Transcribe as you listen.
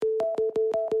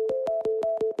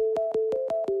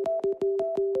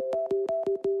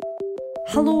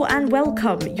Hello and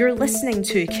welcome. You're listening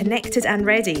to Connected and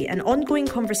Ready, an ongoing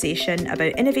conversation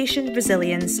about innovation,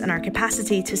 resilience, and our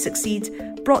capacity to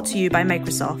succeed, brought to you by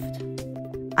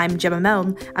Microsoft. I'm Gemma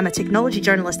Milne. I'm a technology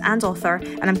journalist and author,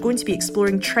 and I'm going to be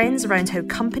exploring trends around how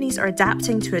companies are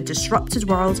adapting to a disrupted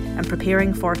world and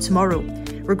preparing for tomorrow.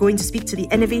 We're going to speak to the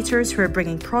innovators who are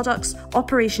bringing products,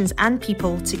 operations, and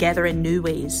people together in new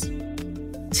ways.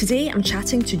 Today, I'm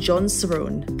chatting to John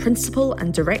Cerrone, Principal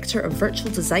and Director of Virtual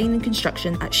Design and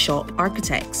Construction at Shop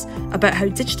Architects, about how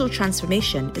digital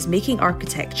transformation is making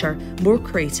architecture more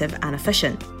creative and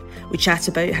efficient. We chat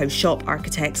about how Shop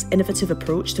Architects' innovative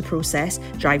approach to process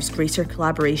drives greater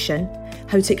collaboration,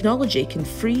 how technology can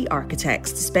free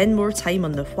architects to spend more time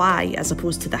on the why as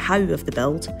opposed to the how of the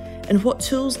build, and what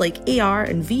tools like AR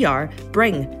and VR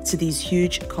bring to these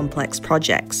huge, complex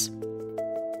projects.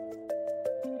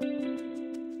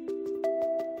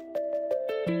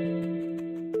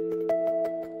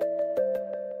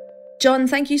 John,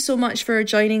 thank you so much for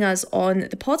joining us on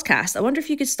the podcast. I wonder if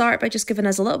you could start by just giving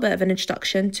us a little bit of an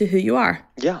introduction to who you are.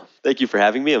 Yeah, thank you for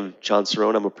having me. I'm John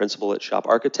Cerrone. I'm a principal at Shop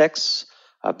Architects.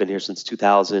 I've been here since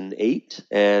 2008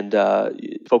 and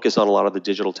focus on a lot of the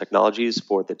digital technologies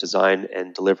for the design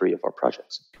and delivery of our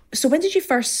projects. So when did you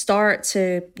first start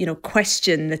to,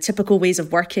 question the typical ways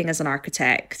of working as an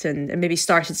architect and maybe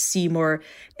started to see more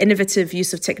innovative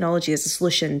use of technology as a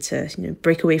solution to,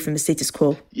 break away from the status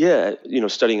quo? Yeah,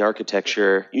 studying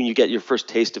architecture, you get your first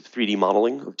taste of 3D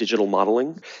modeling, of digital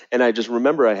modeling. And I just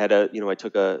remember I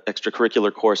took a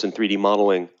extracurricular course in 3D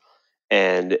modeling.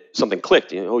 And something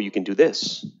clicked, you can do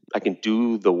this. I can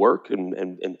do the work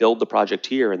and build the project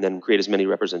here and then create as many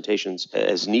representations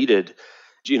as needed.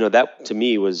 That to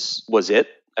me was it.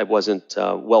 I wasn't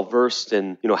well-versed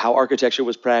in, how architecture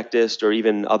was practiced or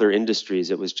even other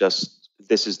industries. It was just,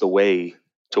 this is the way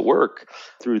to work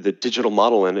through the digital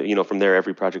model. And, from there,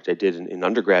 every project I did in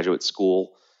undergraduate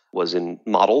school was in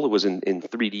model. It was in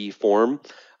 3D form.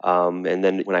 And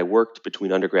then when I worked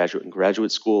between undergraduate and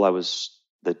graduate school, I was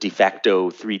the de facto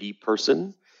 3D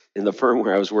person in the firm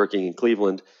where I was working in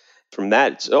Cleveland. From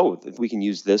that, we can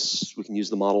use this, we can use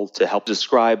the model to help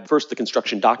describe first the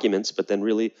construction documents, but then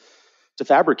really to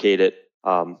fabricate it.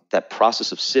 That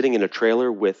process of sitting in a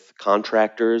trailer with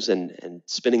contractors and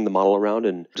spinning the model around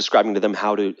and describing to them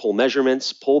how to pull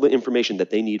measurements, pull the information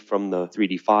that they need from the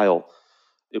 3D file.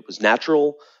 It was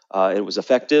natural, it was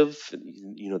effective,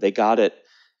 they got it.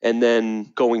 And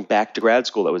then going back to grad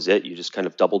school, that was it. You just kind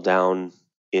of doubled down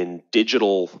in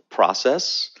digital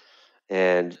process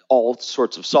and all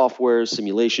sorts of software,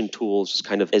 simulation tools, just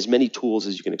kind of as many tools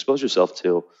as you can expose yourself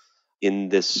to in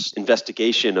this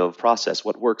investigation of process,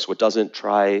 what works, what doesn't,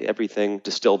 try everything,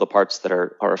 distill the parts that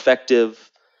are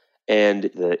effective, and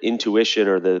the intuition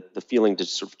or the feeling to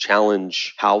sort of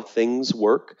challenge how things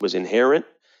work was inherent.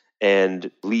 And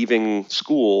leaving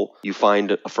school, you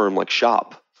find a firm like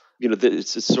Shop.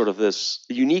 It's sort of this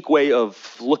unique way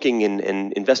of looking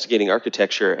and investigating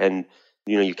architecture. And,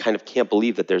 you kind of can't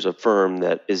believe that there's a firm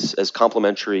that is as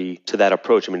complementary to that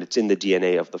approach. I mean, it's in the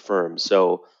DNA of the firm.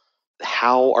 So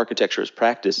how architecture is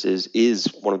practiced is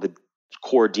one of the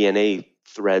core DNA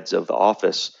threads of the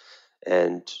office.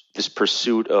 And this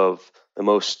pursuit of the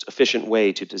most efficient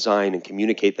way to design and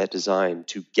communicate that design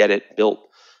to get it built,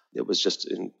 it was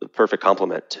just a perfect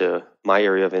complement to my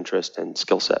area of interest and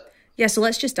skill set. Yeah, so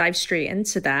let's just dive straight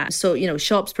into that. So,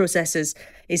 Shop's processes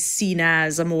is seen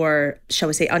as a more, shall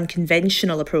we say,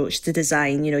 unconventional approach to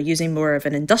design, using more of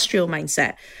an industrial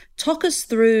mindset. Talk us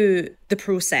through the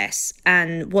process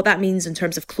and what that means in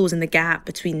terms of closing the gap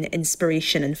between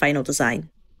inspiration and final design.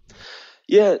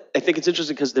 Yeah, I think it's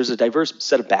interesting because there's a diverse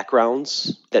set of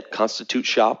backgrounds that constitute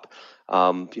Shop.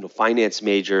 Finance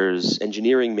majors,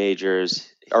 engineering majors,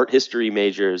 art history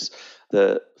majors.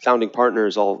 The founding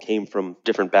partners all came from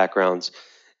different backgrounds.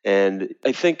 And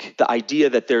I think the idea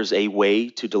that there's a way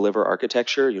to deliver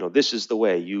architecture, this is the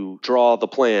way. You draw the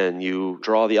plan, you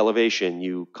draw the elevation,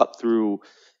 you cut through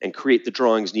and create the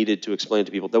drawings needed to explain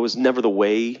to people. That was never the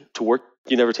way to work.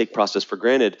 You never take process for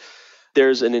granted.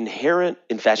 There's an inherent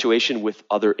infatuation with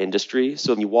other industry.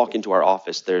 So when you walk into our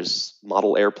office, there's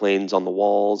model airplanes on the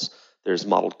walls, there's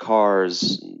modeled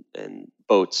cars and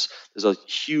boats. There's a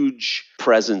huge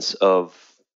presence of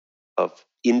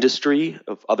industry,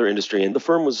 of other industry. And the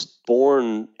firm was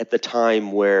born at the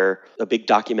time where a big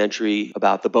documentary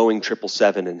about the Boeing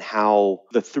 777 and how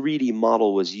the 3D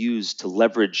model was used to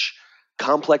leverage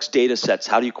complex data sets.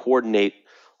 How do you coordinate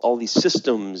all these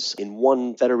systems in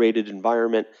one federated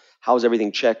environment? How is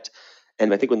everything checked?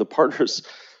 And I think when the partners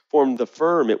formed the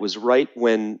firm, it was right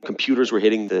when computers were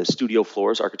hitting the studio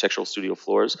floors, architectural studio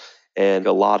floors, and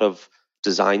a lot of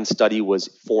design study was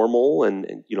formal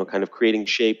and kind of creating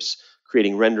shapes,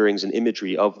 creating renderings and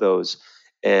imagery of those.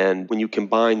 And when you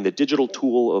combine the digital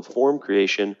tool of form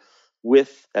creation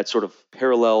with that sort of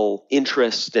parallel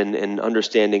interest and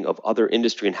understanding of other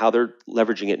industry and how they're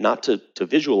leveraging it, not to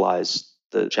visualize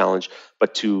the challenge,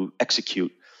 but to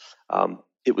execute.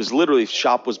 It was literally,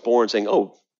 Shop was born saying,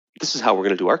 oh, this is how we're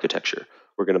going to do architecture.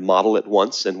 We're going to model it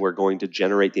once, and we're going to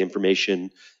generate the information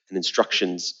and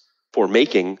instructions for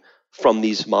making from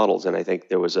these models. And I think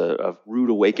there was a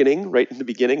rude awakening right in the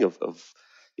beginning of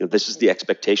this is the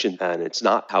expectation, and it's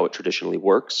not how it traditionally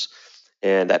works.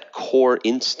 And that core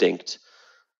instinct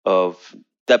of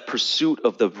that pursuit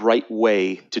of the right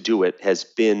way to do it has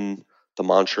been the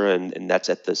mantra, and that's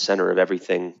at the center of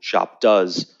everything Shop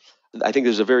does. I think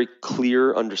there's a very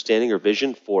clear understanding or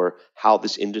vision for how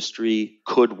this industry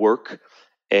could work,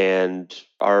 and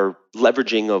our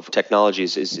leveraging of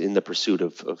technologies is in the pursuit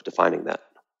of defining that.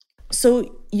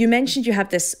 So you mentioned you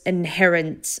have this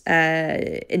inherent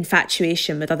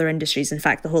infatuation with other industries. In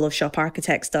fact, the whole of Shop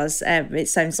Architects does. It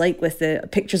sounds like, with the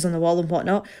pictures on the wall and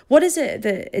whatnot. What is it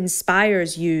that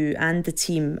inspires you and the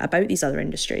team about these other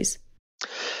industries?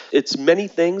 It's many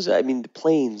things. I mean, the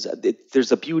planes,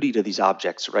 there's a beauty to these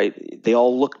objects, right? They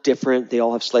all look different. They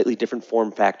all have slightly different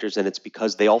form factors, and it's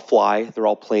because they all fly. They're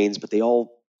all planes, but they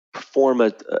all perform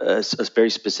a very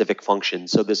specific function.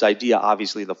 So this idea,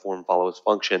 obviously, the form follows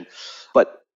function,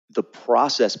 but the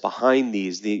process behind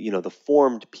these, the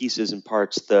formed pieces and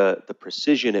parts, the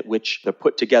precision at which they're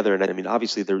put together, and I mean,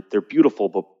 obviously, they're beautiful,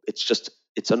 but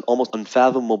it's an almost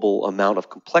unfathomable amount of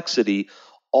complexity,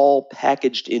 all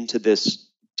packaged into this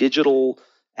digital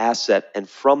asset, and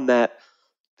from that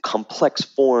complex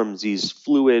forms, these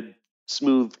fluid,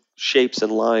 smooth shapes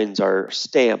and lines are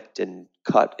stamped and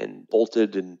cut and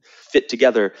bolted and fit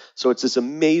together. So it's this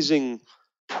amazing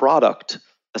product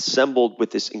assembled with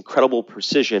this incredible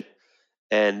precision.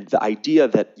 And the idea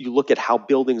that you look at how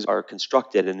buildings are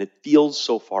constructed and it feels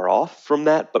so far off from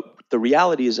that, but the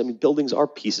reality is, I mean, buildings are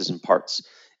pieces and parts.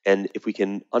 And if we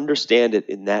can understand it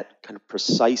in that kind of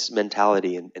precise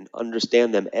mentality and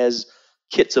understand them as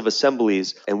kits of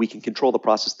assemblies, and we can control the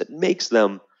process that makes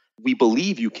them, we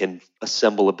believe you can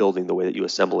assemble a building the way that you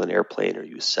assemble an airplane or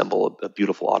you assemble a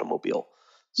beautiful automobile.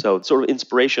 So it's sort of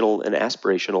inspirational and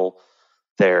aspirational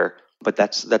there, but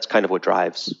that's kind of what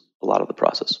drives a lot of the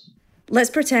process. Let's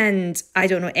pretend I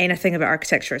don't know anything about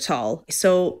architecture at all.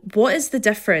 So what is the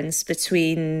difference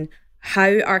between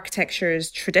how architecture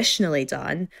is traditionally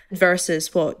done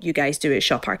versus what you guys do at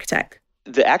Shop Architect?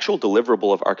 The actual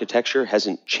deliverable of architecture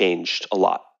hasn't changed a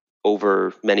lot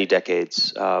over many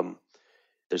decades.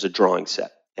 There's a drawing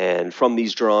set, and from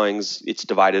these drawings, it's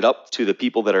divided up to the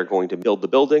people that are going to build the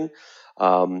building.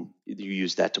 You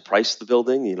use that to price the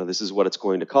building. This is what it's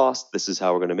going to cost. This is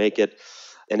how we're going to make it.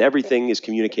 And everything is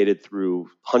communicated through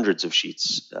hundreds of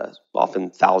sheets,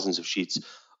 often thousands of sheets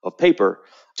of paper,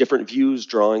 different views,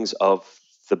 drawings of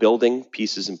the building,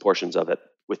 pieces and portions of it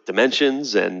with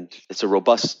dimensions, and it's a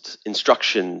robust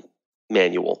instruction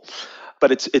manual.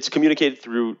 But it's communicated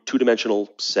through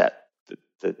two-dimensional set.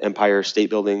 The Empire State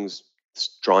Building's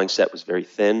drawing set was very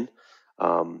thin,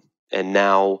 and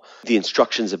now the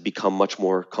instructions have become much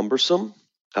more cumbersome.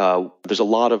 There's a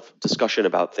lot of discussion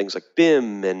about things like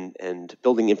BIM and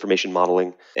building information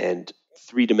modeling and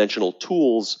three-dimensional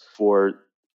tools for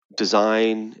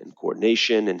design and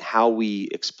coordination and how we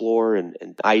explore and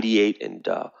ideate and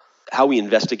how we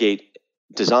investigate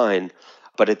design.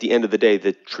 But at the end of the day,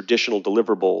 the traditional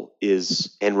deliverable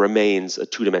is and remains a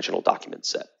two-dimensional document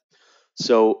set.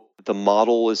 So the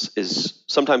model is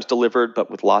sometimes delivered,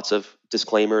 but with lots of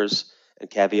disclaimers and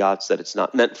caveats that it's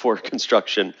not meant for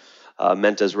construction,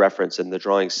 meant as reference, and the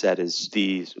drawing set is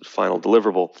the final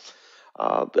deliverable.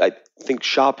 I think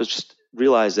Shop has just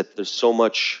realized that there's so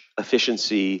much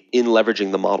efficiency in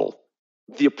leveraging the model.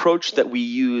 The approach that we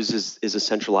use is a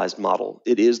centralized model.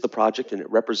 It is the project, and it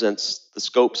represents the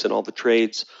scopes and all the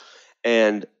trades,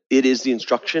 and it is the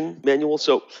instruction manual.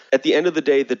 So at the end of the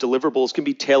day, the deliverables can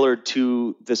be tailored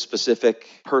to the specific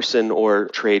person or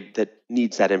trade that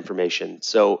needs that information.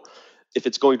 So if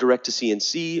it's going direct to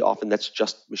CNC, often that's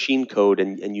just machine code,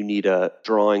 and you need a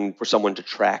drawing for someone to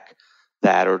track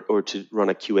that or to run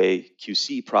a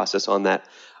QA/QC process on that.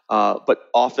 But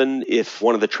often, if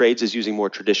one of the trades is using more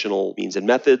traditional means and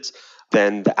methods,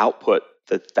 then the output,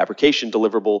 the fabrication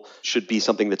deliverable, should be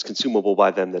something that's consumable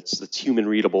by them, that's human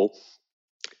readable.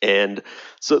 And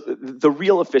so the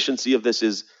real efficiency of this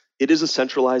is it is a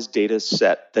centralized data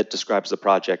set that describes the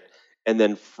project. And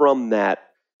then from that,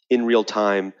 in real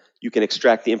time, you can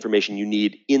extract the information you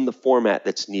need in the format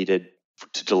that's needed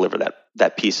to deliver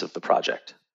that piece of the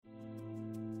project.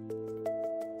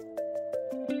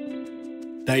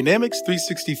 Dynamics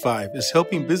 365 is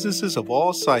helping businesses of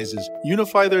all sizes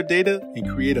unify their data and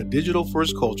create a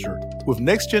digital-first culture. With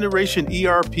next-generation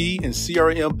ERP and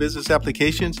CRM business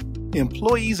applications,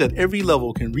 employees at every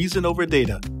level can reason over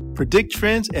data, predict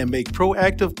trends, and make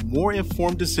proactive, more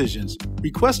informed decisions.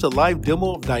 Request a live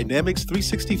demo of Dynamics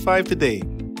 365 today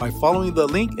by following the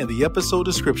link in the episode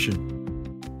description.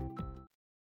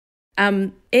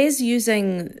 Is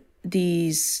using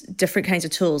these different kinds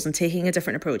of tools and taking a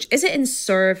different approach, is it in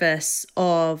service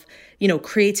of,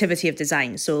 creativity of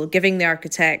design? So giving the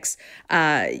architects,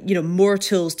 more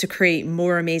tools to create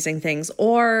more amazing things,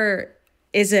 or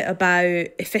is it about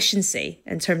efficiency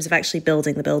in terms of actually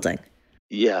building the building?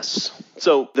 Yes.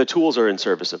 So the tools are in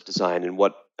service of design. And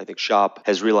what I think Shop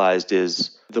has realized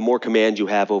is the more command you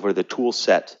have over the tool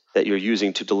set that you're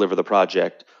using to deliver the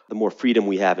project, the more freedom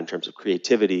we have in terms of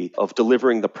creativity of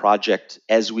delivering the project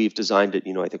as we've designed it.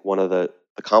 I think one of the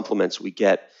compliments we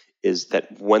get is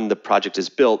that when the project is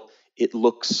built, it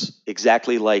looks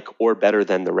exactly like or better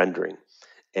than the rendering.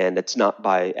 And it's not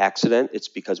by accident. It's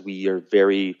because we are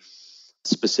very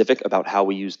specific about how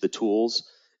we use the tools.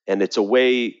 And it's a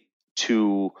way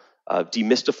to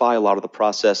demystify a lot of the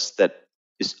process that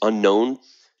is unknown.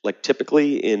 Like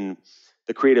typically in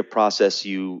the creative process,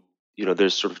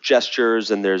 there's sort of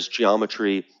gestures and there's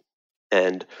geometry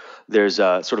and there's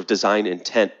a sort of design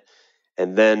intent.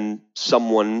 And then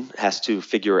someone has to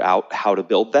figure out how to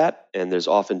build that. And there's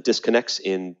often disconnects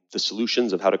in the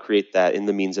solutions of how to create that in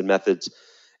the means and methods.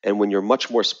 And when you're much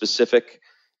more specific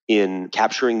in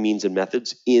capturing means and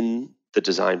methods in the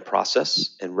design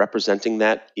process and representing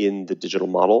that in the digital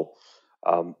model,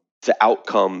 the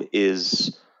outcome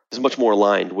is much more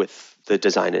aligned with the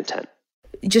design intent.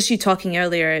 Just you talking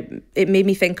earlier, it made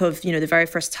me think of, the very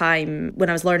first time when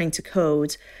I was learning to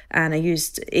code and I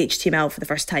used HTML for the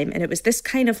first time. And it was this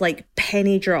kind of like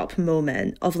penny drop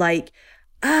moment of like,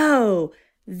 oh,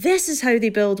 this is how they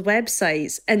build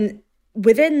websites. And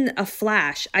within a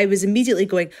flash, I was immediately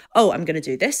going, oh, I'm going to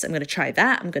do this. I'm going to try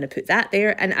that. I'm going to put that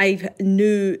there. And I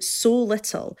knew so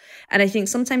little. And I think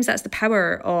sometimes that's the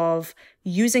power of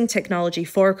using technology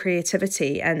for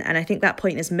creativity. And I think that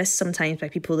point is missed sometimes by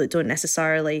people that don't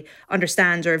necessarily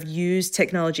understand or have used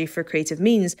technology for creative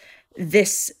means.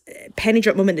 This penny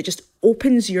drop moment that just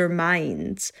opens your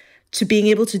mind to being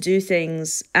able to do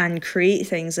things and create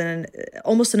things in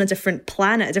almost on a different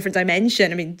planet, a different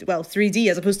dimension. 3D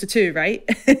as opposed to 2, right?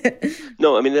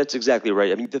 No, that's exactly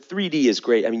right. The 3D is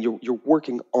great. You're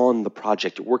working on the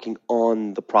project, you're working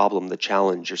on the problem, the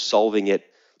challenge, you're solving it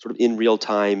sort of in real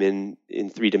time in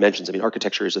 3 dimensions.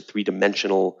 Architecture is a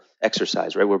 3-dimensional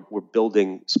exercise, right? We're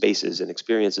building spaces and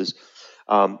experiences.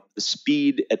 The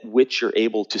speed at which you're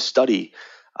able to study,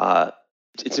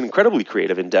 it's an incredibly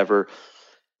creative endeavor.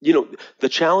 The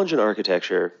challenge in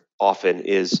architecture often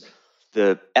is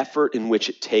the effort in which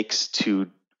it takes to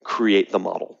create the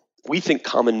model. We think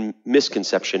common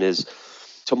misconception is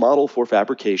to model for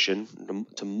fabrication,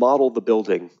 to model the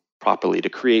building properly, to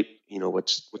create,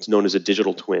 what's known as a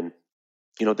digital twin.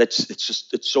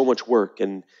 It's so much work.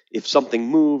 And if something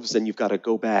moves, then you've got to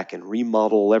go back and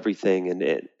remodel everything.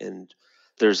 And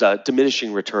there's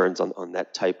diminishing returns on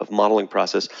that type of modeling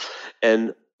process.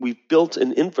 And we've built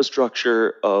an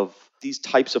infrastructure of these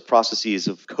types of processes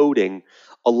of coding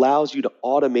allows you to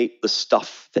automate the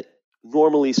stuff that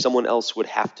normally someone else would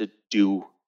have to do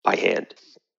by hand.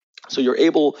 So you're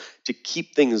able to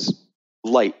keep things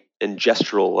light and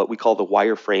gestural, what we call the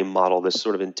wireframe model, this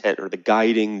sort of intent or the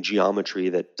guiding geometry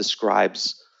that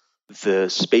describes the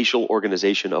spatial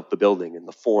organization of the building and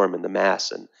the form and the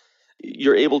mass. And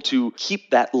you're able to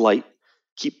keep that light,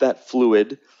 keep that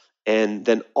fluid, and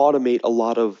then automate a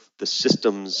lot of the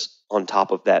systems on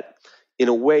top of that. In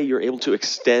a way, you're able to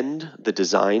extend the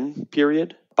design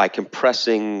period by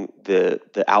compressing the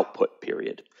output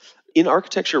period. In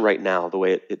architecture right now, the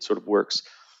way it sort of works,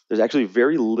 there's actually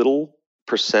very little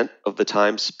percent of the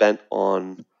time spent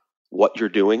on what you're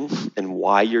doing and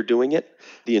why you're doing it.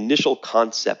 The initial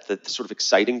concept, the sort of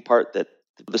exciting part, that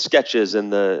the sketches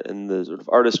and the sort of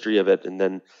artistry of it, and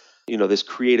then this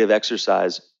creative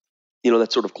exercise,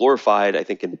 that's sort of glorified, I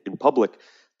think, in public.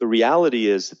 The reality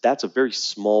is that that's a very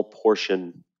small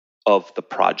portion of the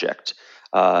project.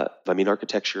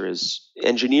 Architecture is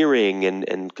engineering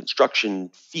and construction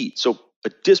feat. So a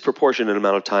disproportionate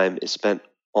amount of time is spent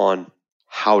on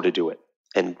how to do it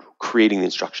and creating the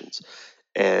instructions.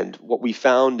 And what we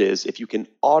found is if you can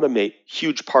automate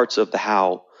huge parts of the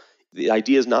how, the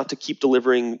idea is not to keep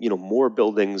delivering, more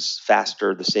buildings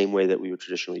faster the same way that we would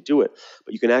traditionally do it,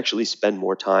 but you can actually spend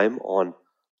more time on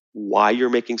why you're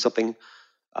making something,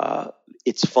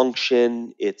 its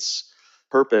function, its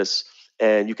purpose,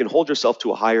 and you can hold yourself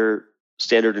to a higher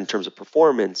standard in terms of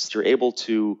performance, you're able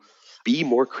to be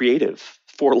more creative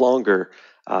for longer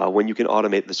when you can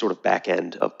automate the sort of back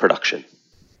end of production.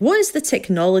 What is the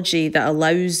technology that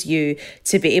allows you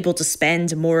to be able to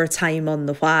spend more time on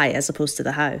the why as opposed to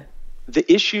the how? The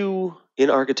issue in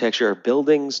architecture,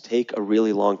 buildings take a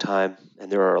really long time,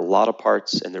 and there are a lot of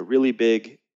parts, and they're really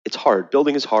big. It's hard.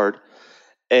 Building is hard,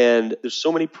 and there's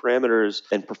so many parameters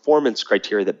and performance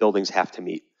criteria that buildings have to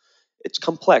meet. It's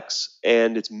complex,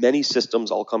 and it's many systems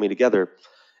all coming together.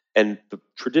 And the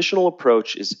traditional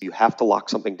approach is you have to lock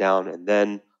something down and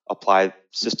then apply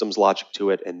systems logic to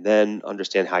it and then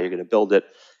understand how you're going to build it.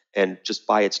 And just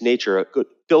by its nature, a good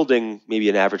building, maybe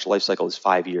an average life cycle is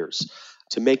 5 years.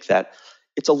 To make that,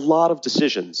 it's a lot of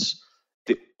decisions.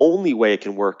 The only way it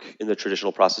can work in the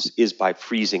traditional process is by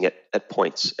freezing it at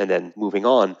points and then moving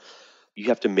on. You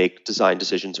have to make design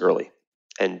decisions early.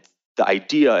 And the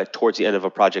idea towards the end of a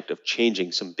project of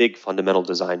changing some big fundamental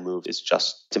design move is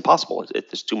just, it's impossible.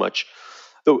 There's too much.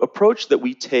 The approach that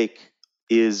we take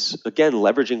is, again,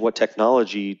 leveraging what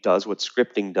technology does, what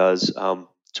scripting does,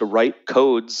 to write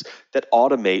codes that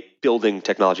automate building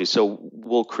technology. So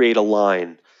we'll create a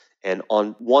line, and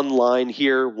on one line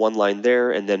here, one line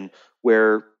there, and then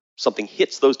where something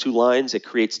hits those two lines, it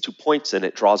creates 2 points and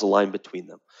it draws a line between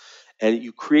them. And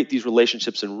you create these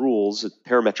relationships and rules.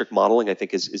 Parametric modeling, I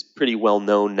think, is pretty well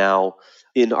known now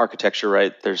in architecture,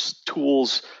 right? There's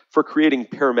tools for creating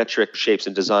parametric shapes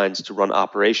and designs to run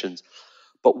operations.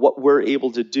 But what we're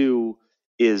able to do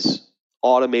is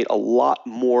automate a lot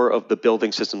more of the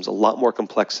building systems, a lot more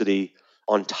complexity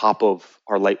on top of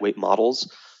our lightweight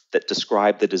models that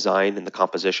describe the design and the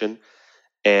composition.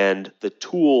 And the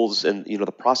tools and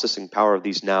the processing power of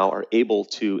these now are able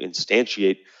to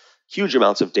instantiate huge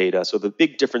amounts of data. So the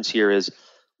big difference here is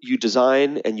you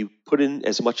design and you put in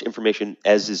as much information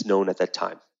as is known at that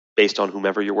time based on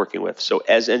whomever you're working with. So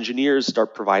as engineers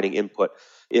start providing input,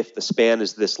 if the span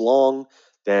is this long,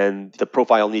 then the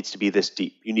profile needs to be this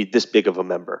deep. You need this big of a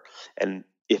member. And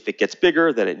if it gets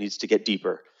bigger, then it needs to get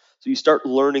deeper. So you start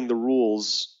learning the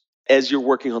rules as you're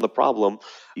working on the problem.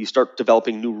 You start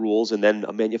developing new rules, and then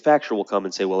a manufacturer will come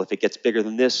and say, well, if it gets bigger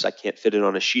than this, I can't fit it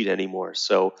on a sheet anymore.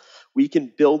 So we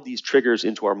can build these triggers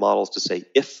into our models to say,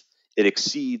 if it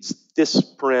exceeds this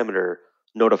parameter,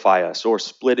 notify us, or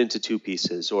split into 2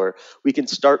 pieces. Or we can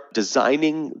start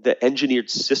designing the engineered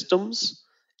systems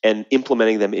and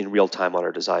implementing them in real time on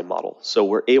our design model. So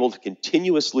we're able to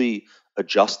continuously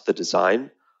adjust the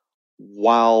design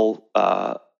while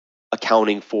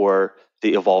accounting for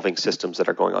the evolving systems that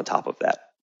are going on top of that.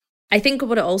 I think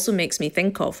what it also makes me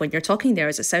think of when you're talking there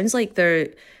is it sounds like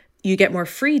you get more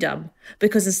freedom,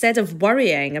 because instead of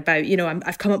worrying about,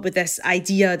 I've come up with this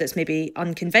idea that's maybe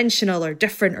unconventional or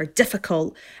different or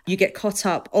difficult, you get caught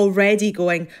up already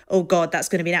going, oh God, that's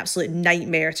going to be an absolute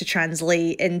nightmare to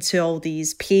translate into all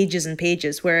these pages and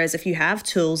pages. Whereas if you have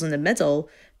tools in the middle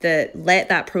that let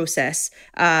that process,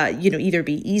 either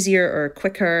be easier or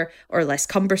quicker or less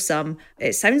cumbersome,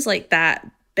 it sounds like that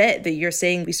bit that you're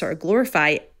saying we sort of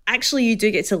glorify, actually you do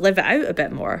get to live it out a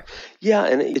bit more. Yeah,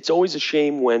 and it's always a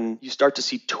shame when you start to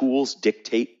see tools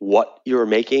dictate what you're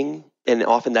making, and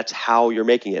often that's how you're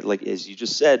making it. Like, as you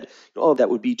just said, oh, that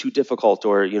would be too difficult,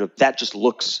 or that just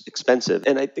looks expensive.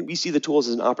 And I think we see the tools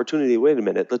as an opportunity. Wait a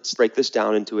minute, let's break this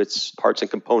down into its parts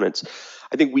and components.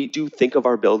 I think we do think of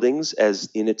our buildings as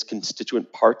in its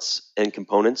constituent parts and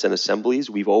components and assemblies.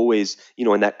 We've always,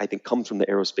 and that I think comes from the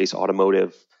aerospace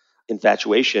automotive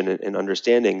infatuation and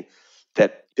understanding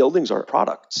that buildings are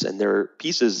products and they're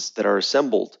pieces that are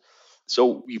assembled.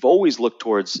 So we've always looked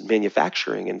towards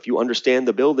manufacturing. And if you understand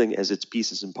the building as its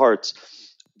pieces and parts,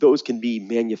 those can be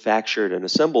manufactured and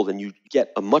assembled, and you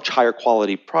get a much higher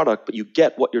quality product, but you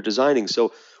get what you're designing.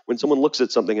 So when someone looks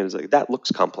at something and is like, that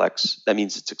looks complex, that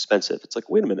means it's expensive. It's like,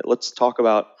 wait a minute, let's talk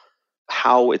about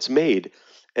how it's made.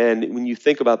 And when you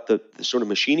think about the sort of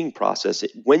machining process,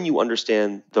 when you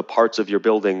understand the parts of your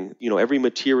building, every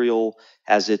material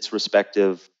has its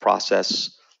respective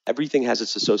process. Everything has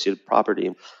its associated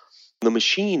property. The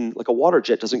machine, like a water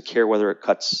jet, doesn't care whether it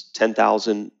cuts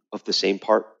 10,000 of the same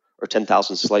part or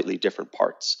 10,000 slightly different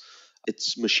parts.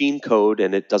 It's machine code,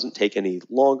 and it doesn't take any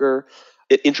longer.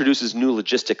 It introduces new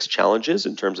logistics challenges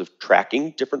in terms of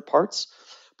tracking different parts.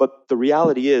 But the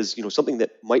reality is, something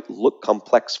that might look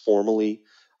complex formally,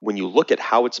 when you look at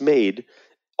how it's made,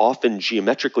 often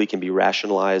geometrically can be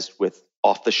rationalized with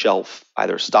off-the-shelf,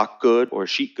 either stock good or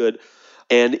sheet good.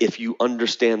 And if you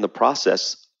understand the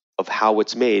process of how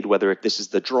it's made, whether this is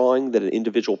the drawing that an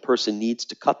individual person needs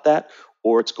to cut that,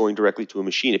 or it's going directly to a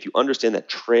machine, if you understand that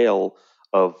trail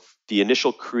of the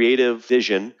initial creative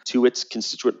vision to its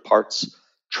constituent parts,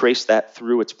 trace that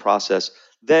through its process,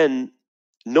 then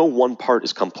no one part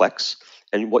is complex.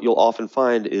 And what you'll often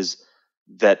find is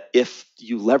that if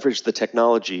you leverage the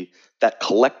technology, that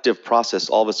collective process,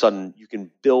 all of a sudden you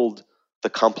can build the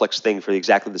complex thing for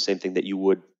exactly the same thing that you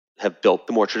would have built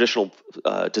the more traditional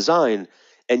design,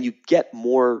 and you get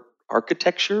more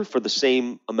architecture for the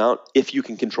same amount if you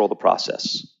can control the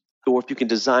process, or if you can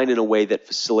design in a way that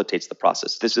facilitates the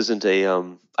process. This isn't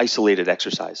a isolated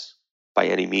exercise by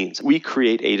any means. We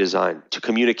create a design to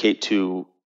communicate to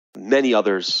many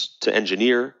others, to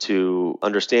engineer, to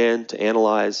understand, to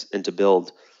analyze, and to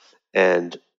build.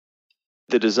 And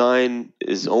the design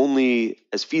is only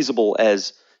as feasible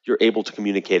as you're able to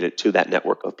communicate it to that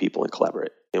network of people and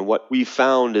collaborate. And what we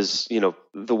found is,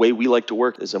 the way we like to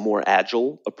work is a more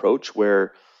agile approach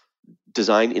where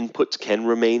design inputs can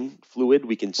remain fluid.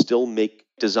 We can still make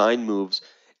design moves,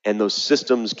 and those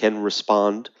systems can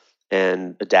respond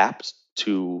and adapt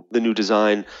to the new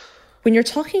design. When you're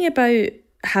talking about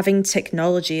having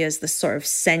technology as the sort of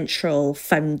central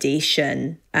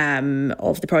foundation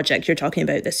of the project, you're talking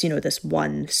about this, this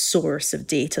one source of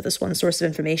data, this one source of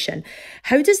information.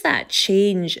 How does that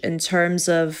change in terms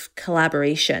of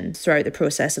collaboration throughout the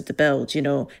process of the build?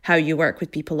 How you work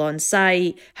with people on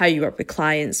site, how you work with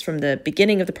clients from the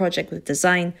beginning of the project with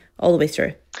design all the way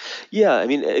through? Yeah,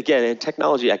 again,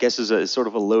 technology, I guess, is sort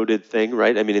of a loaded thing,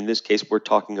 right? In this case, we're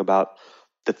talking about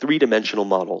the three-dimensional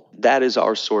model. That is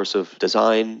our source of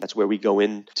design. That's where we go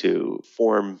in to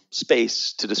form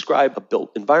space to describe a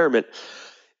built environment.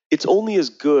 It's only as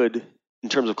good in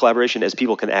terms of collaboration as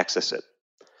people can access it.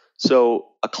 So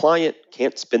a client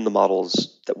can't spin the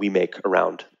models that we make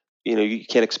around. You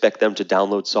can't expect them to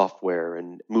download software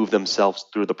and move themselves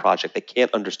through the project. They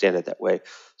can't understand it that way.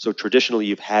 So traditionally,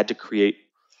 you've had to create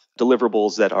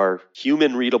deliverables that are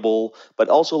human readable, but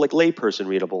also like layperson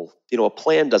readable. A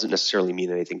plan doesn't necessarily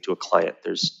mean anything to a client.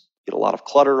 There's a lot of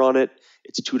clutter on it.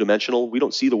 It's two-dimensional. We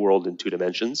don't see the world in 2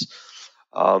 dimensions.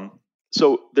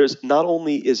 So there's not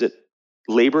only is it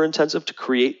labor intensive to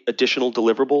create additional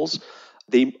deliverables,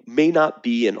 they may not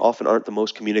be and often aren't the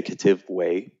most communicative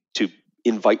way to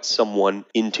invite someone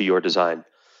into your design.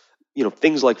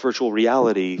 Things like virtual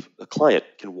reality, a client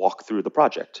can walk through the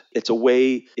project. It's a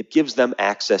way, it gives them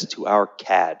access to our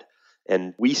CAD.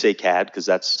 And we say CAD because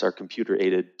that's our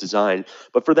computer-aided design.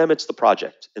 But for them, it's the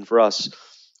project. And for us,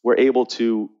 we're able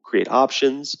to create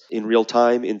options in real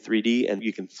time in 3D, and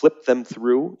you can flip them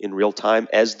through in real time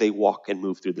as they walk and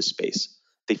move through the space.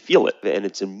 They feel it, and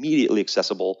it's immediately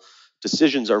accessible.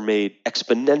 Decisions are made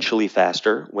exponentially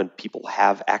faster when people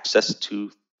have access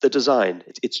to the design.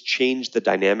 It's changed the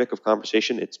dynamic of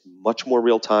conversation. It's much more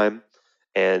real time,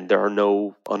 and there are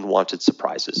no unwanted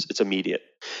surprises. It's immediate.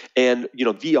 And,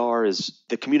 VR is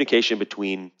the communication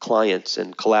between clients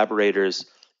and collaborators.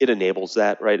 It enables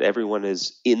that, right? Everyone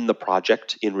is in the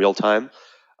project in real time.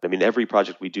 Every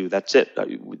project we do, that's it.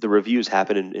 The reviews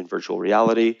happen in virtual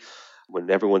reality. When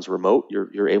everyone's remote,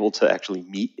 you're able to actually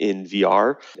meet in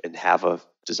VR and have a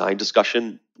design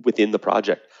discussion within the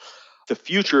project. The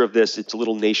future of this, it's a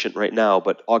little nascent right now,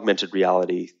 but augmented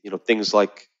reality, things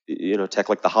like, tech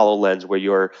like the HoloLens, where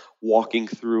you're walking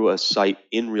through a site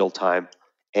in real time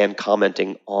and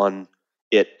commenting on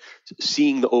it,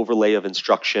 seeing the overlay of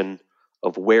instruction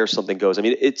of where something goes.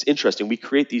 It's interesting. We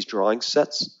create these drawing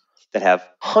sets that have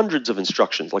hundreds of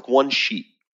instructions, like one sheet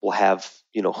will have,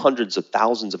 hundreds of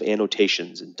thousands of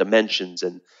annotations and dimensions,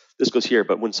 and this goes here.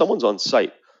 But when someone's on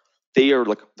site, they're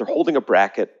holding a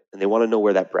bracket and they want to know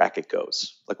where that bracket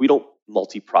goes. We don't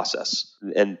multi-process,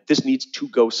 and this needs to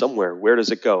go somewhere. Where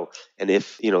does it go? And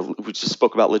if, we just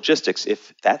spoke about logistics,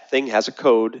 if that thing has a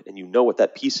code and you know what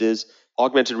that piece is,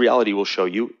 augmented reality will show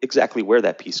you exactly where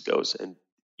that piece goes. And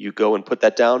you go and put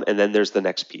that down, and then there's the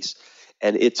next piece.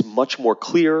 And it's much more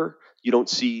clear. You don't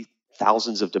see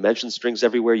thousands of dimension strings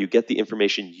everywhere. You get the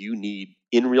information you need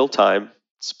in real time,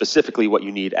 specifically what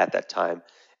you need at that time.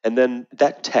 And then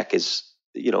that tech is,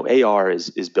 AR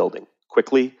is building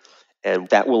quickly, and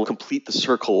that will complete the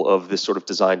circle of this sort of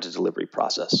design to delivery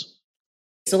process.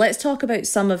 So let's talk about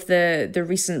some of the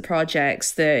recent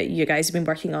projects that you guys have been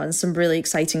working on, some really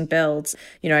exciting builds.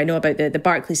 I know about the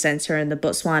Barclays Centre and the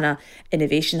Botswana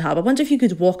Innovation Hub. I wonder if you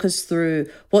could walk us through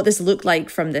what this looked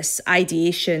like from this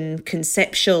ideation,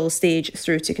 conceptual stage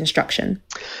through to construction.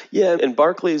 Yeah, in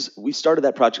Barclays, we started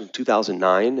that project in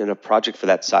 2009, and a project for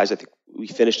that size, I think we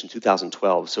finished in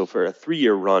 2012. So for a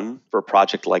 3-year run for a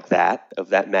project like that, of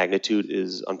that magnitude,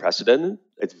 is unprecedented.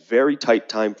 It's very tight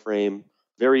time frame,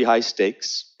 very high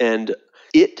stakes. And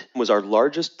it was our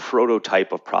largest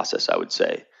prototype of process, I would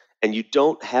say. And you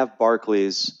don't have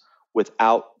Barclays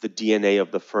without the DNA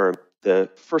of the firm. The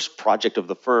first project of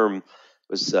the firm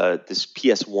was this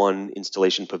PS1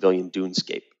 installation pavilion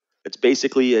Dunescape. It's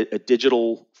basically a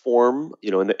digital form,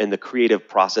 and the creative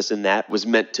process in that was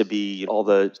meant to be all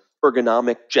the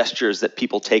ergonomic gestures that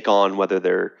people take on, whether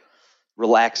they're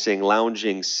relaxing,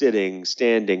 lounging, sitting,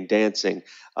 standing, dancing.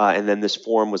 And then this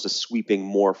form was a sweeping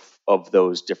morph of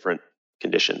those different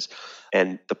conditions.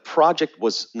 And the project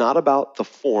was not about the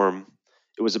form,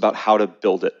 it was about how to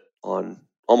build it on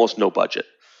almost no budget.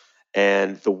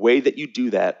 And the way that you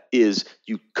do that is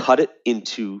you cut it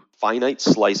into finite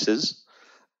slices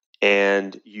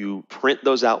and you print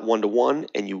those out 1-to-1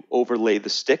 and you overlay the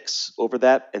sticks over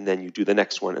that, and then you do the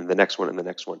next one and the next one and the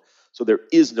next one. So there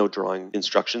is no drawing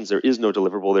instructions, there is no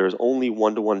deliverable, there is only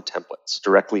 1-to-1 templates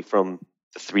directly from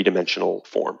the three-dimensional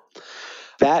form.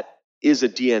 That is a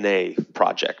DNA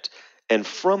project. And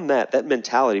from that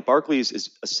mentality, Barclays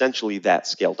is essentially that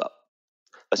scaled up.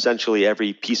 Essentially,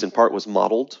 every piece and part was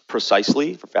modeled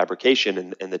precisely for fabrication,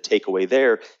 and the takeaway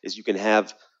there is you can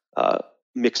have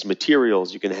mixed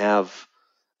materials, you can have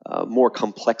more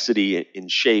complexity in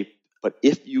shape, but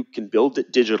if you can build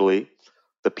it digitally,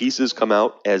 the pieces come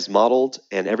out as modeled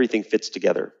and everything fits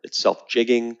together. It's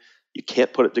self-jigging, you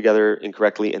can't put it together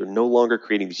incorrectly, and you're no longer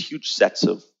creating these huge sets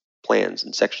of plans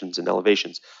and sections and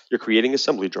elevations. You're creating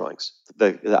assembly drawings,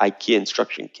 the IKEA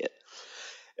instruction kit.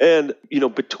 And,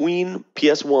 between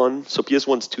PS1, so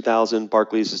PS1's 2000,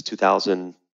 Barclays is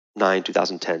 2009,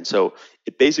 2010. So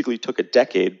it basically took a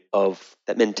decade of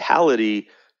that mentality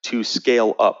to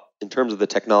scale up in terms of the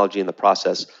technology and the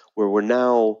process, where we're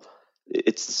now,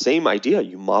 it's the same idea.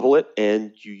 You model it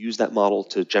and you use that model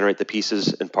to generate the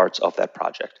pieces and parts of that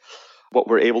project. What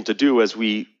we're able to do as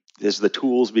the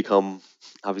tools become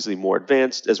obviously more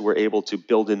advanced, as we're able to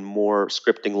build in more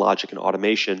scripting logic and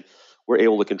automation, we're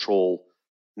able to control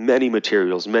many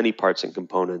materials, many parts and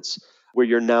components, where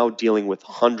you're now dealing with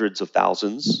hundreds of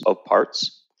thousands of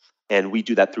parts. And we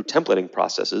do that through templating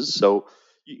processes. So,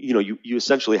 you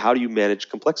essentially, how do you manage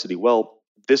complexity? Well,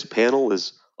 this panel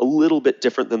is a little bit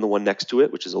different than the one next to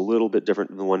it, which is a little bit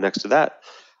different than the one next to that.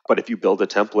 But if you build a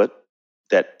template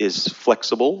that is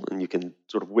flexible and you can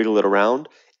sort of wiggle it around,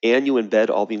 and you embed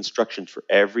all the instructions for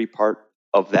every part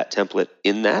of that template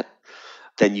in that,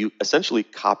 then you essentially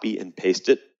copy and paste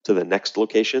it to the next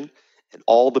location, and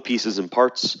all the pieces and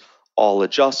parts all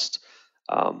adjust.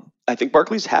 I think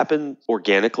Barclays happened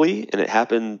organically, and it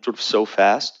happened sort of so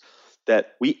fast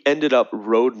that we ended up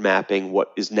road mapping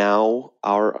what is now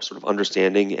our sort of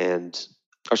understanding and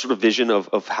our sort of vision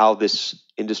of how this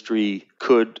industry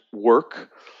could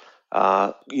work.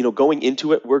 Going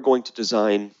into it, we're going to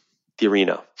design the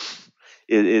arena.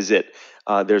 Is it?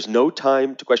 There's no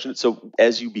time to question it. So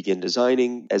as you begin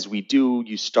designing, as we do,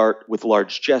 you start with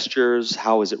large gestures.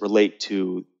 How does it relate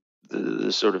to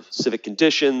the sort of civic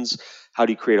conditions? How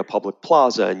do you create a public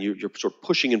plaza? And you're sort of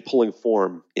pushing and pulling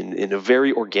form in a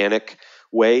very organic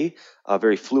way,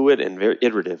 very fluid and very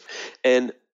iterative.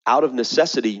 And out of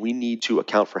necessity, we need to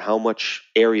account for how much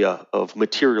area of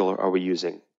material are we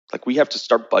using. Like, we have to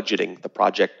start budgeting the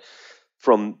project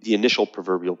from the initial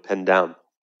proverbial pen down.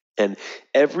 And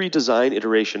every design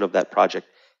iteration of that project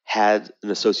had an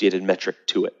associated metric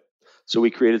to it. So we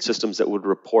created systems that would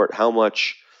report how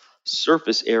much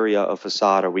surface area of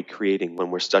facade are we creating when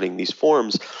we're studying these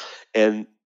forms. And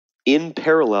in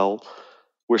parallel,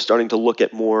 we're starting to look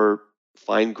at more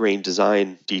fine-grained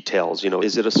design details.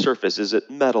 Is it a surface? Is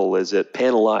it metal? Is it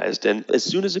panelized? And as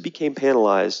soon as it became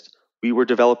panelized, we were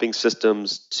developing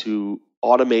systems to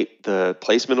automate the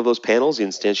placement of those panels, the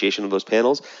instantiation of those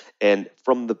panels. And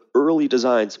from the early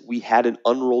designs, we had an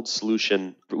unrolled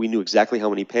solution. We knew exactly how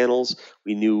many panels,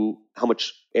 we knew how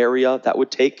much area that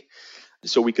would take,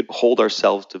 so we could hold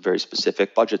ourselves to very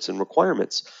specific budgets and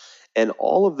requirements. And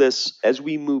all of this, as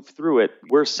we move through it,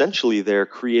 we're essentially there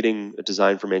creating a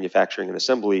design for manufacturing and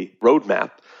assembly roadmap.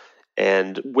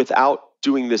 And without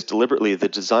doing this deliberately, the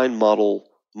design model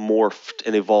morphed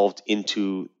and evolved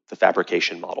into the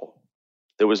fabrication model.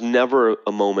 There was never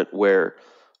a moment where,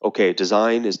 okay,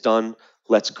 design is done,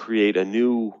 let's create a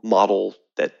new model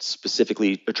that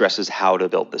specifically addresses how to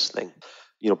build this thing.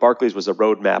 Barclays was a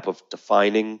roadmap of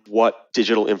defining what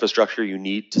digital infrastructure you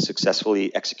need to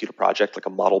successfully execute a project, like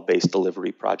a model-based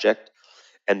delivery project.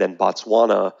 And then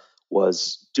Botswana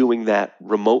was doing that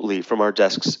remotely from our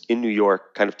desks in New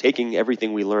York, kind of taking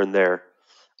everything we learned there,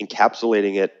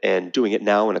 encapsulating it, and doing it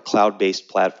now in a cloud-based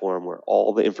platform where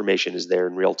all the information is there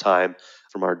in real time,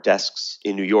 from our desks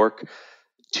in New York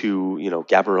to,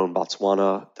 Gaborone,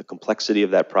 Botswana. The complexity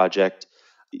of that project,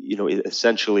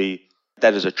 essentially,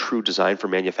 that is a true design for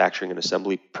manufacturing and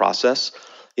assembly process.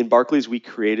 In Barclays,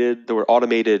 there were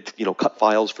automated, cut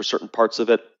files for certain parts of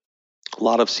it, a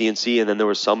lot of CNC, and then there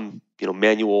was some,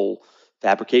 manual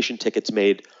fabrication tickets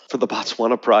made. For the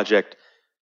Botswana project,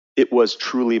 it was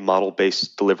truly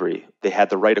model-based delivery. They had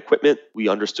the right equipment. We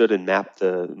understood and mapped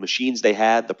the machines they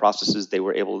had, the processes they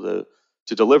were able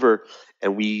to deliver,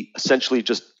 and we essentially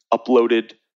just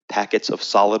uploaded packets of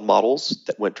solid models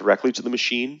that went directly to the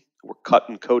machine, were cut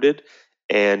and coded,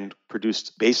 and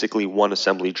produced basically one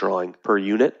assembly drawing per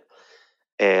unit,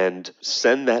 and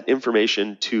send that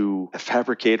information to a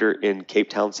fabricator in Cape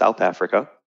Town, South Africa,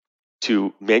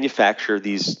 to manufacture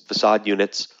these facade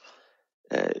units,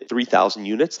 3,000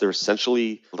 units. They're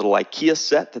essentially a little IKEA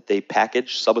set that they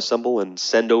package, subassemble, and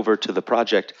send over to the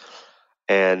project.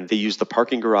 And they use the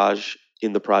parking garage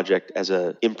in the project as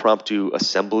an impromptu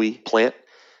assembly plant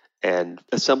and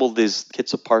assembled these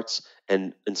kits of parts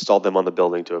and installed them on the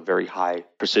building to a very high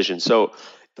precision. So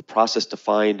the process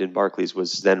defined in Barclays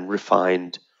was then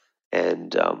refined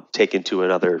and taken to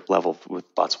another level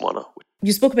with Botswana.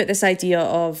 You spoke about this idea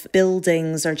of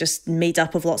buildings are just made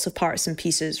up of lots of parts and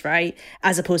pieces, right?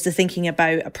 As opposed to thinking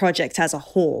about a project as a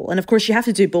whole. And of course, you have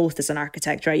to do both as an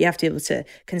architect, right? You have to be able to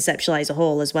conceptualize a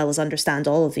whole as well as understand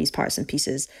all of these parts and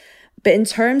pieces. But in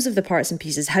terms of the parts and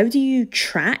pieces, how do you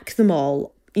track them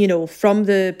all, from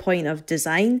the point of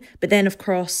design, but then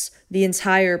across the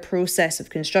entire process of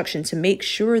construction to make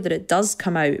sure that it does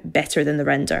come out better than the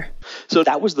render? So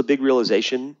that was the big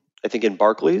realization, I think, in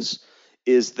Barclays,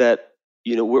 is that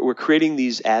we're creating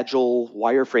these agile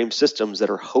wireframe systems that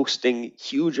are hosting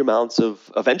huge amounts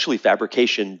of eventually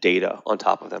fabrication data on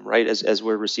top of them, right? As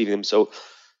we're receiving them. So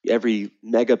every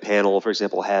mega panel, for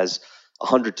example, has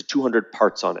 100 to 200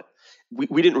 parts on it.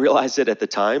 We didn't realize it at the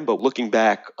time, but looking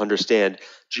back, understand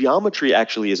geometry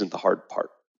actually isn't the hard part.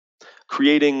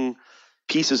 Creating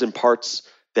pieces and parts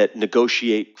that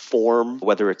negotiate form,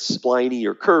 whether it's spliney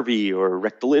or curvy or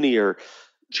rectilinear,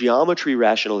 geometry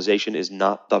rationalization is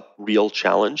not the real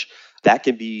challenge. That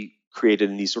can be created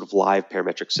in these sort of live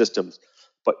parametric systems.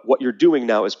 But what you're doing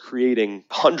now is creating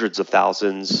hundreds of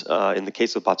thousands. In the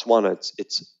case of Botswana,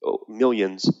 it's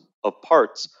millions of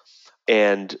parts.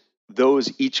 And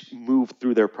those each move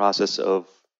through their process of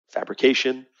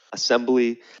fabrication,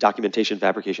 assembly, documentation,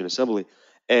 fabrication, assembly.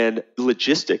 And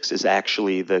logistics is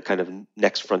actually the kind of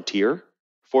next frontier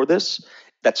for this.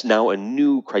 That's now a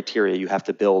new criteria you have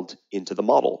to build into the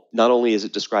model. Not only is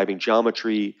it describing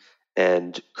geometry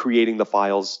and creating the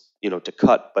files, to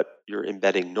cut, but you're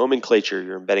embedding nomenclature,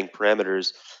 you're embedding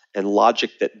parameters and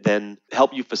logic that then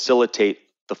help you facilitate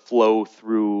the flow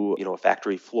through, a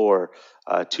factory floor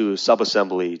to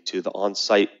subassembly, to the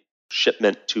on-site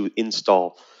shipment, to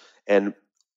install. And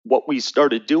what we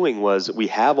started doing was we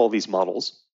have all these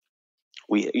models,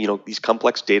 these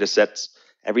complex data sets,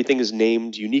 everything is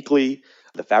named uniquely.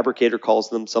 The fabricator calls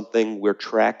them something. We're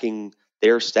tracking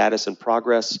their status and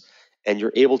progress, and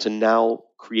you're able to now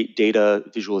create data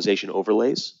visualization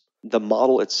overlays. The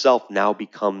model itself now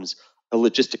becomes a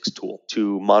logistics tool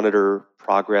to monitor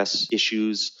progress,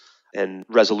 issues, and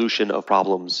resolution of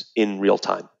problems in real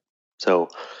time. So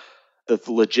the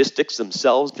logistics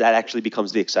themselves, that actually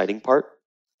becomes the exciting part.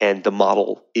 And the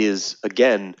model is,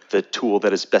 again, the tool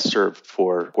that is best served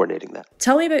for coordinating that.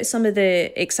 Tell me about some of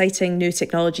the exciting new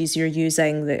technologies you're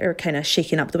using that are kind of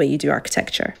shaking up the way you do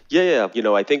architecture. Yeah.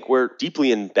 I think we're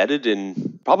deeply embedded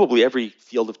in probably every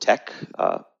field of tech.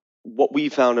 What we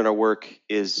found in our work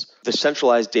is the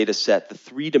centralized data set, the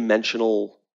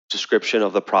three-dimensional description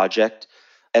of the project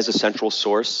as a central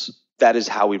source. That is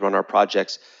how we run our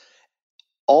projects.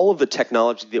 All of the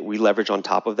technology that we leverage on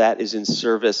top of that is in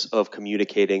service of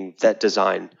communicating that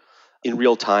design in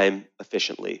real time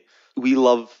efficiently. We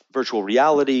love virtual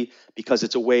reality because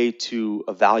it's a way to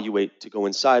evaluate, to go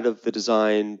inside of the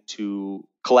design, to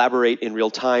collaborate in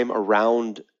real time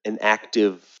around an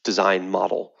active design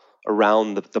model,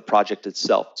 around the project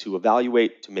itself, to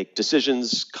evaluate, to make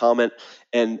decisions, comment,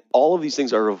 and all of these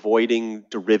things are avoiding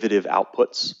derivative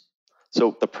outputs.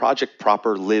 So the project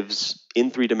proper lives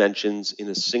in 3 dimensions in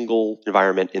a single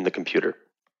environment in the computer.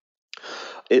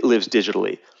 It lives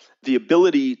digitally. The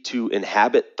ability to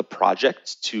inhabit the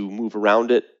project, to move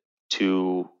around it,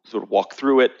 to sort of walk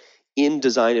through it in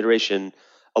design iteration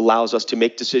allows us to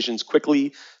make decisions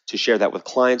quickly, to share that with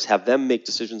clients, have them make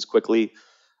decisions quickly.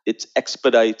 It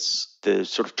expedites the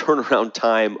sort of turnaround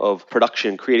time of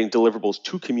production, creating deliverables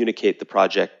to communicate the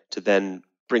project, to then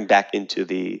bring back into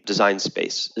the design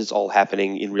space. It's all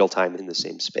happening in real time in the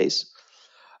same space.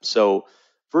 So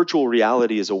virtual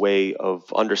reality is a way of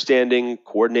understanding,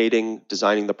 coordinating,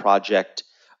 designing the project.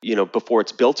 Before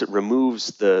it's built, it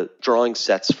removes the drawing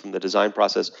sets from the design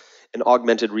process, and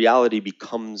augmented reality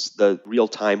becomes the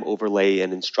real-time overlay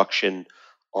and instruction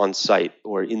on site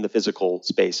or in the physical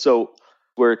space. So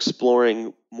we're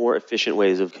exploring more efficient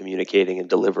ways of communicating and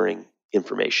delivering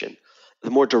information.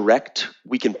 the more direct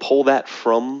we can pull that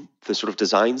from the sort of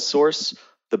design source,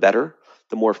 the better.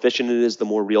 The more efficient it is, the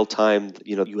more real time,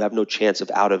 you have no chance of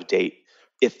out of date.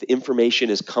 If the information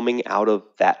is coming out of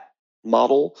that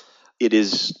model, it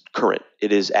is current,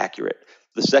 it is accurate.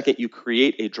 The second you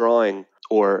create a drawing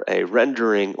or a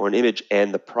rendering or an image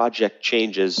and the project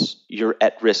changes, you're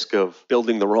at risk of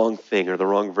building the wrong thing or the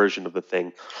wrong version of the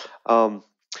thing.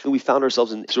 We found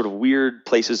ourselves in sort of weird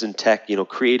places in tech,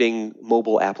 creating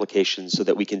mobile applications so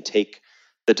that we can take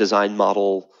the design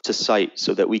model to site,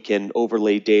 so that we can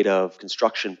overlay data of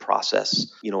construction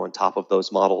process, on top of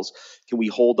those models. Can we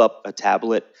hold up a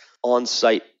tablet on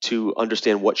site to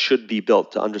understand what should be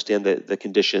built, to understand the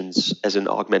conditions as an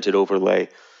augmented overlay?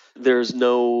 There's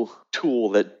no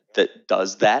tool that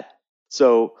does that.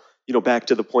 So, back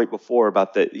to the point before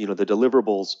about the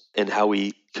deliverables and how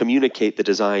we communicate the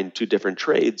design to different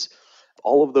trades,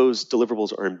 all of those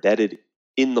deliverables are embedded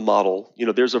in the model.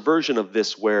 There's a version of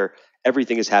this where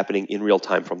everything is happening in real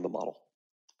time from the model,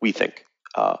 we think.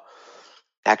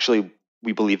 Actually,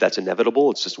 we believe that's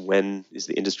inevitable. It's just, when is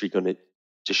the industry going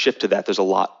to shift to that? There's a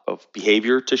lot of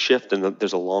behavior to shift, and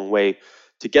there's a long way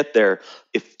to get there.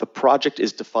 If the project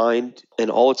is defined and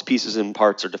all its pieces and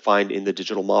parts are defined in the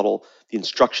digital model, the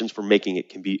instructions for making it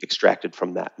can be extracted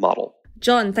from that model.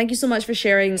 John, thank you so much for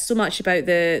sharing so much about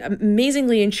the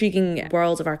amazingly intriguing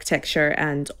world of architecture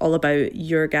and all about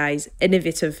your guys'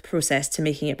 innovative process to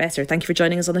making it better. Thank you for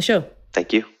joining us on the show.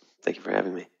 Thank you. Thank you for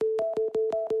having me.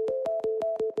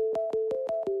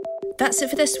 That's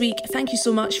it for this week. Thank you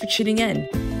so much for tuning in.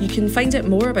 You can find out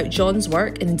more about John's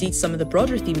work and indeed some of the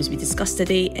broader themes we discussed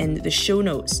today in the show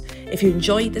notes. If you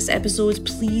enjoyed this episode,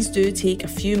 please do take a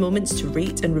few moments to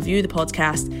rate and review the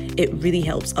podcast. It really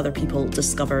helps other people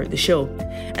discover the show.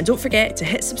 And don't forget to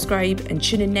hit subscribe and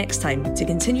tune in next time to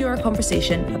continue our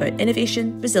conversation about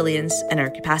innovation, resilience, and our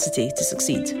capacity to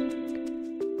succeed.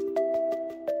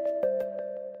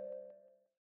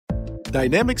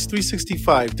 Dynamics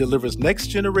 365 delivers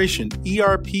next-generation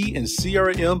ERP and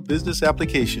CRM business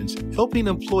applications, helping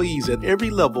employees at every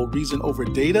level reason over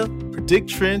data, predict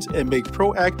trends, and make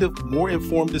proactive, more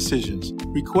informed decisions.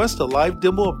 Request a live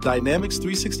demo of Dynamics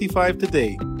 365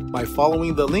 today by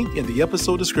following the link in the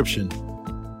episode description.